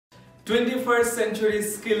21st century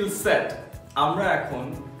skill set আমরা এখন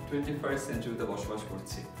 21st centuryতে বসবাস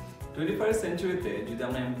করছি 21st centuryতে যদি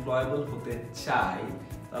আমরা এমপ্লয়েবল হতে চাই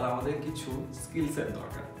তাহলে আমাদের কিছু স্কিল সেট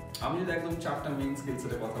দরকার আমি যদি একদম চারটা মেইন স্কিল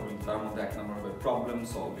সেটের কথা বলি তার মধ্যে এক নম্বর হবে problem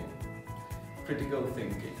solving critical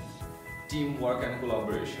thinking team work and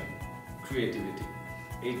collaboration creativity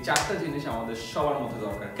এই চারটা জিনিস আমাদের সবার মধ্যে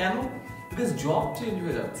দরকার কেন বিকজ জব চেঞ্জ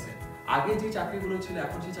হয়ে যাচ্ছে আগে যে চাকরিগুলো ছিল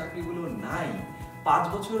এখন সেই চাকরিগুলো নাই 5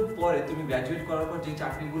 বছর পরে তুমি গ্র্যাজুয়েট করার পর যে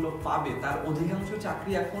চাকরিগুলো পাবে তার অধিকাংশ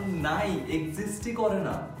চাকরি এখন নাই এক্সিস্টই করে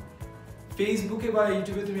না ফেসবুকে বা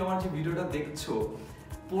ইউটিউবে তুমি আমার যে ভিডিওটা দেখছো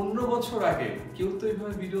 15 বছর আগে কেউ তো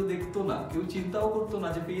এইভাবে ভিডিও দেখতো না কেউ চিন্তাও করতো না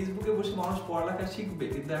যে ফেসবুকে বসে মানুষ পড়ালেখা শিখবে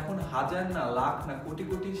কিন্তু এখন হাজার না লাখ না কোটি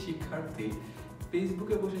কোটি শিক্ষার্থী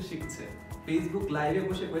ফেসবুকে বসে শিখছে ফেসবুক লাইভে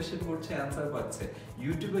বসে কোয়েশ্চেন করছে অ্যান্সার পাচ্ছে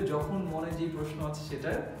ইউটিউবে যখন মনে যে প্রশ্ন আছে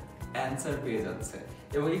সেটার অ্যান্সার পেয়ে যাচ্ছে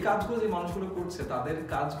এবং এই কাজগুলো যে মানুষগুলো করছে তাদের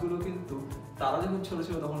কাজগুলো কিন্তু তারা যখন ছোট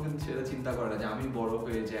ছিল তখন কিন্তু সেটা চিন্তা করে না যে আমি বড়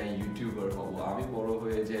হয়ে যাই ইউটিউবার হব আমি বড়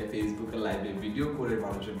হয়ে যাই ফেসবুকে লাইভে ভিডিও করে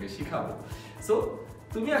মানুষজনকে শিখাবো সো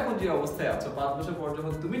তুমি এখন যে অবস্থায় আছো 5 বছর পর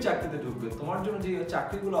যখন তুমি চাকরিতে ঢুকবে তোমার জন্য যে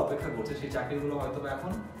চাকরিগুলো অপেক্ষা করছে সেই চাকরিগুলো হয়তো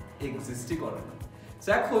এখন এক্সিস্টই করে না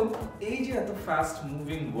এখন এই যে এত ফাস্ট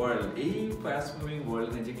মুভিং ওয়ার্ল্ড এই ফাস্ট মুভিং ওয়ার্ল্ড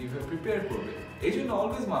নিজে কিভাবে প্রিপেয়ার করবে এই জন্য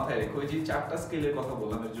অলওয়েজ মাথায় রেখো যে চারটা স্কিলের কথা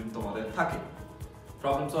বললাম এর জন্য তোমাদের থাকে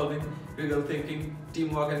problem solving critical thinking team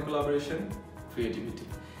work and collaboration creativity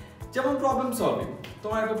যেমন প্রবলেম সলভিং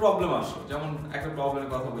তোমার একটা প্রবলেম আসলো যেমন একটা প্রবলেমের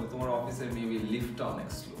কথা বলি তোমার অফিসের মেবি লিফটটা অনেক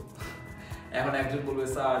স্লো এখন একজন বলবে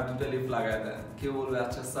স্যার দুটো লিফট লাগায় দেন কেউ বলবে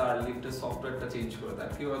আচ্ছা স্যার লিফটের সফটওয়্যারটা চেঞ্জ করে দেন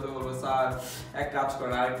কেউ হয়তো বলবে স্যার এক কাজ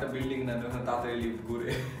করেন আরেকটা বিল্ডিং নেন ওখানে তাড়াতাড়ি লিফট ঘুরে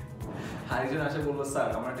আরেকজন আসে বলবো স্যার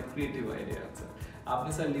আমার একটা ক্রিয়েটিভ আইডিয়া আছে আপনি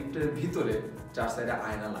স্যার লিফটের ভিতরে চার সাইডে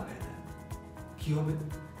আয়না লাগাই দেন কি হবে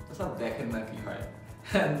স্যার দেখেন না কি হয়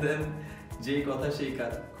এন্ড দেন যেই কথা সেই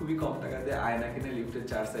কাজ খুবই কম টাকা দিয়ে আয়না কিনে লিফটের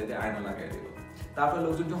চার সাইডে আয়না লাগাই দিল তারপর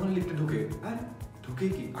লোকজন যখন লিফটে ঢুকে ঢুকে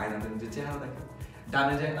কি আয়নাতে নিজের চেহারা দেখে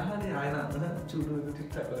ডানে যায় না আরে আয়না চুল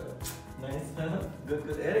ঠিকঠাক নাইস গুড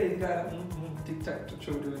গুড আরে এই গায় ঠিকঠাক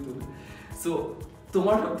ছবি তুলে সো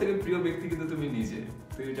তোমার সবথেকে প্রিয় ব্যক্তি কিন্তু তুমি নিজে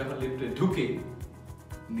তুমি যখন লিফটে ঢুকে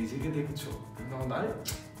নিজেকে দেখছো কিন্তু আরে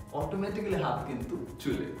অটোমেটিক্যালি হাত কিন্তু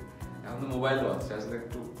চুলে এখন তো মোবাইলও আছে আসলে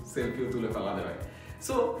একটু সেলফিও তুলে ফেলা যায়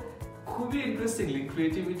সো খুবই ইন্টারেস্টিংলি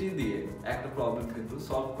ক্রিয়েটিভিটি দিয়ে একটা প্রবলেম কিন্তু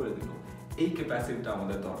সলভ করে দিল এই ক্যাপাসিটিটা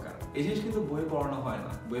আমাদের দরকার এই জিনিস কিন্তু বই পড়ানো হয়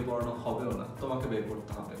না বই পড়ানো হবেও না তোমাকে বের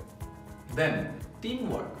করতে হবে দেন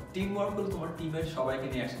টিম ওয়ার্ক হলো তোমার টিমের সবাইকে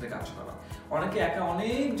নিয়ে একসাথে কাজ করা অনেকে একা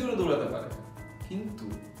অনেক জোরে দৌড়াতে পারে কিন্তু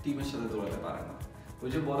টিমের সাথে দৌড়াতে পারে না ওই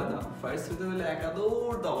যে বলে না ফার্স্ট হতে হলে একা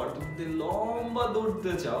দৌড় দাও আর তুমি যদি লম্বা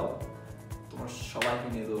দৌড়তে চাও তোমার সবাইকে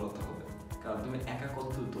নিয়ে দৌড়াতে হবে কারণ তুমি একা কত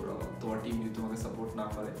দূর দৌড়াবো তোমার টিম যদি তোমাকে সাপোর্ট না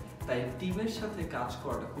করে তাই টিমের সাথে কাজ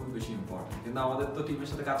করাটা খুবই বেশি ইম্পর্টেন্ট কিন্তু আমাদের তো টিমের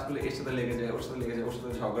সাথে কাজ করলে এর সাথে লেগে যায় ওর সাথে লেগে যায় ওর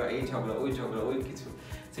সাথে ঝগড়া এই ঝগড়া ওই কিছু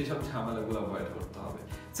সেই সব ঝামেলাগুলো অ্যাভয়েড করতে হবে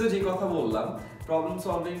সো যে কথা বললাম problem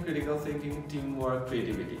solving critical thinking team work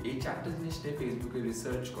creativity এই চারটা জিনিস নিয়ে ফেসবুকে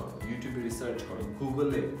রিসার্চ করো ইউটিউবে রিসার্চ করো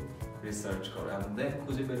গুগলে রিসার্চ করো এবং দেন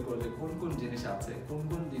খুঁজে বের করলে কোন কোন জিনিস আছে কোন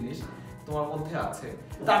কোন জিনিস তোমার মধ্যে আছে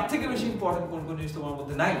তার থেকে বেশি ইম্পর্টেন্ট কোন কোন জিনিস তোমার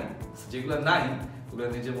মধ্যে নাই যেগুলো নাই ওগুলো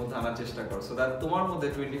নিজের মধ্যে আনার চেষ্টা করো সো দ্যাট তোমার মধ্যে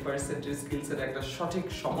 21st century স্কিলসের একটা সঠিক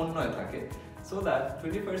সমন্বয় থাকে সো দ্যাট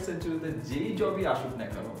 21st centuryতে যেই জবই আসুক না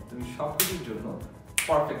কেন তুমি সবকিছুর জন্য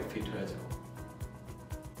পারফেক্ট ফিট হয়ে যাও